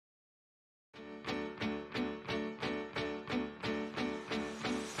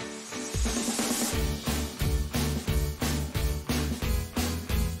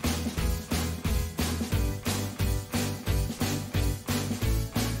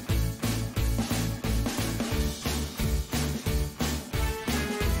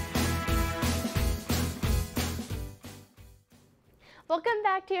Welcome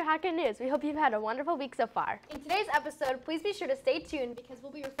back to your H.I.T News. We hope you've had a wonderful week so far. In today's episode, please be sure to stay tuned because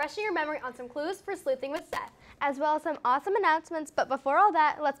we'll be refreshing your memory on some clues for sleuthing with Seth, as well as some awesome announcements, but before all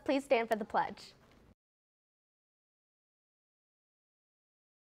that, let's please stand for the pledge.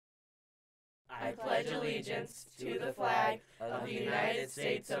 I pledge allegiance to the flag of the United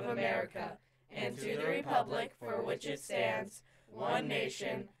States of America and to the republic for which it stands, one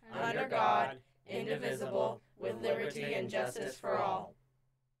nation, under God, indivisible, with liberty and justice for all.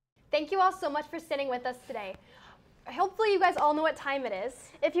 Thank you all so much for sitting with us today. Hopefully you guys all know what time it is.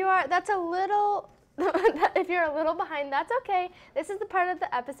 If you're a little behind, that's okay. This is the part of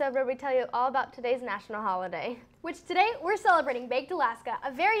the episode where we tell you all about today's national holiday. Which today, we're celebrating Baked Alaska,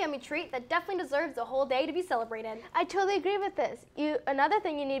 a very yummy treat that definitely deserves a whole day to be celebrated. I totally agree with this. Another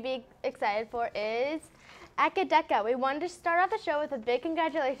thing you need to be excited for is Acadeka. We wanted to start off the show with a big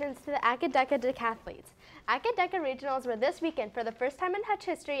congratulations to the Acadeka decathletes. Acadeka regionals were this weekend. For the first time in Hutch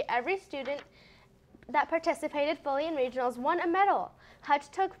history, every student that participated fully in regionals won a medal. Hutch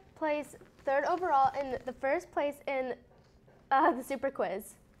took place third overall in the first place in the super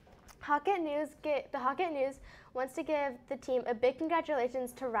quiz. The H.I.T News wants to give the team a big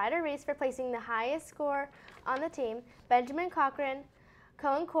congratulations to Ryder Reese for placing the highest score on the team, Benjamin Cochran,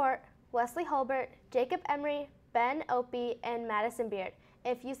 Cohen Court, Wesley Holbert, Jacob Emery, Ben Opie, and Madison Beard.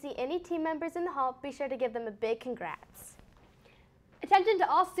 If you see any team members in the hall, be sure to give them a big congrats. Attention to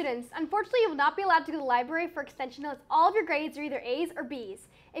all students. Unfortunately, you will not be allowed to go to the library for extension unless all of your grades are either A's or B's.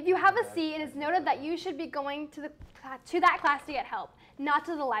 If you have a C, it is noted that you should be going to that class to get help, not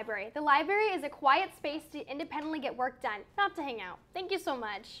to the library. The library is a quiet space to independently get work done, not to hang out. Thank you so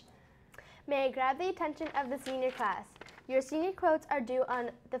much. May I grab the attention of the senior class? Your senior quotes are due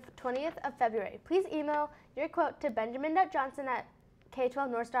on the 20th of February. Please email your quote to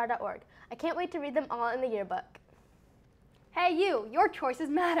benjamin.johnson@k12northstar.org. I can't wait to read them all in the yearbook. Hey you, your choices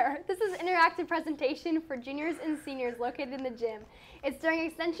matter. This is an interactive presentation for juniors and seniors located in the gym. It's during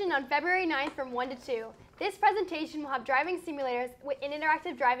extension on February 9th from 1 to 2. This presentation will have driving simulators and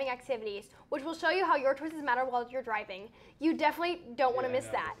interactive driving activities, which will show you how your choices matter while you're driving. You definitely don't want to miss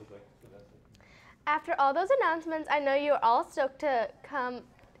that. After all those announcements, I know you're all stoked to come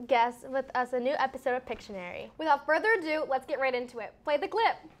guess with us a new episode of Pictionary. Without further ado, let's get right into it. Play the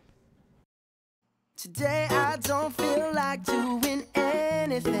clip. Today I don't feel like doing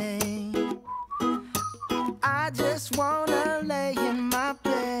anything. I just wanna lay in my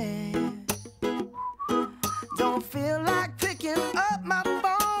bed. Don't feel like picking up my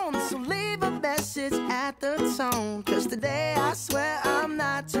phone, so leave a message at the tone. 'Cause today I swear I'm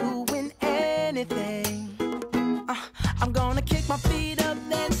not doing anything. I'm gonna kick my feet up,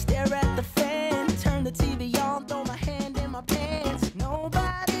 then stare at the fan. Turn the TV on, throw my hand in my pants.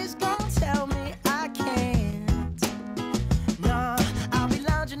 Nobody's gonna tell me I can't. Nah, I'll be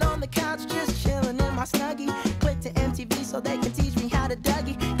lounging on the couch, just chilling in my Snuggie. Click to MTV so they can teach me how to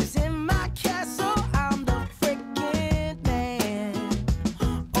Dougie. 'Cause in my castle, I'm the freaking man.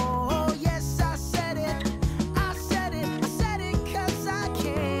 Oh, yes, I said it. I said it. I said it 'cause I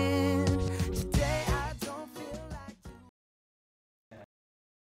can. Today I don't feel like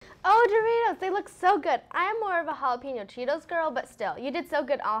Oh, Doritos, they look so good. I am more of a jalapeno Cheetos girl, but still, you did so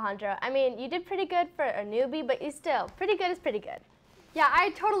good, Alejandro. I mean, you did pretty good for a newbie, but you still, pretty good is pretty good. Yeah,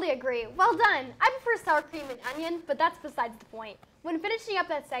 I totally agree. Well done. I prefer sour cream and onion, but that's besides the point. When finishing up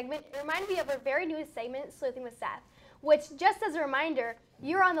that segment, it reminded me of our very newest segment, Sleuthing with Seth, which, just as a reminder,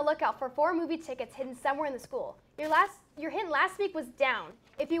 you're on the lookout for 4 movie tickets hidden somewhere in the school. Your hint last week was down.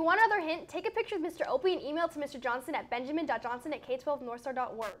 If you want another hint, take a picture of Mr. Opie and email it to Mr. Johnson at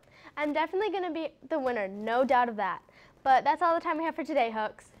benjamin.johnson@k12northstar.org. I'm definitely going to be the winner, no doubt of that. But that's all the time we have for today,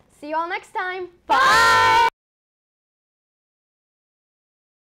 Hooks. See you all next time. Bye!